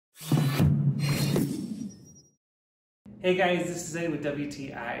Hey guys, this is Eddie with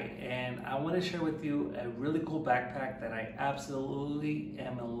WTI, and I want to share with you a really cool backpack that I absolutely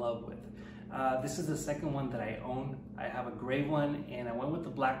am in love with. This is the second one that I own. I have a gray one and I went with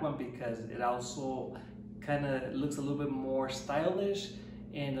the black one because it also kind of looks a little bit more stylish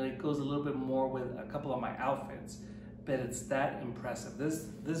and it goes a little bit more with a couple of my outfits, but it's that impressive. This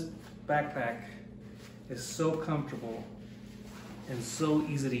backpack is so comfortable and so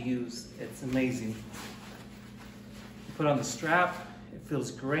easy to use. It's amazing. Put on the strap, it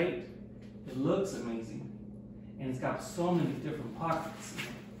feels great, it looks amazing, and it's got so many different pockets.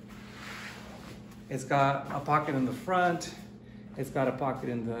 It's got a pocket in the front, it's got a pocket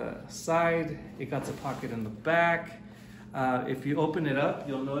in the side, it got a pocket in the back. If you open it up,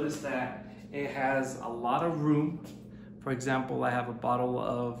 you'll notice that it has a lot of room. For example, I have a bottle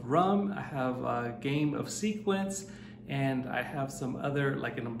of rum, I have a game of sequence, and I have some other,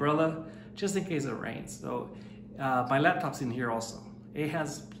 like an umbrella, just in case it rains. So my laptop's in here also. It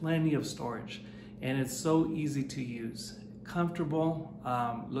has plenty of storage and it's so easy to use. Comfortable,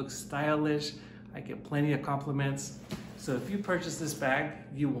 looks stylish. I get plenty of compliments. So if you purchase this bag,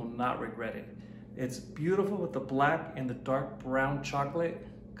 you will not regret it. It's beautiful with the black and the dark brown chocolate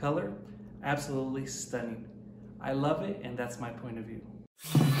color. Absolutely stunning. I love it, and that's my point of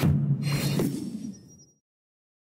view.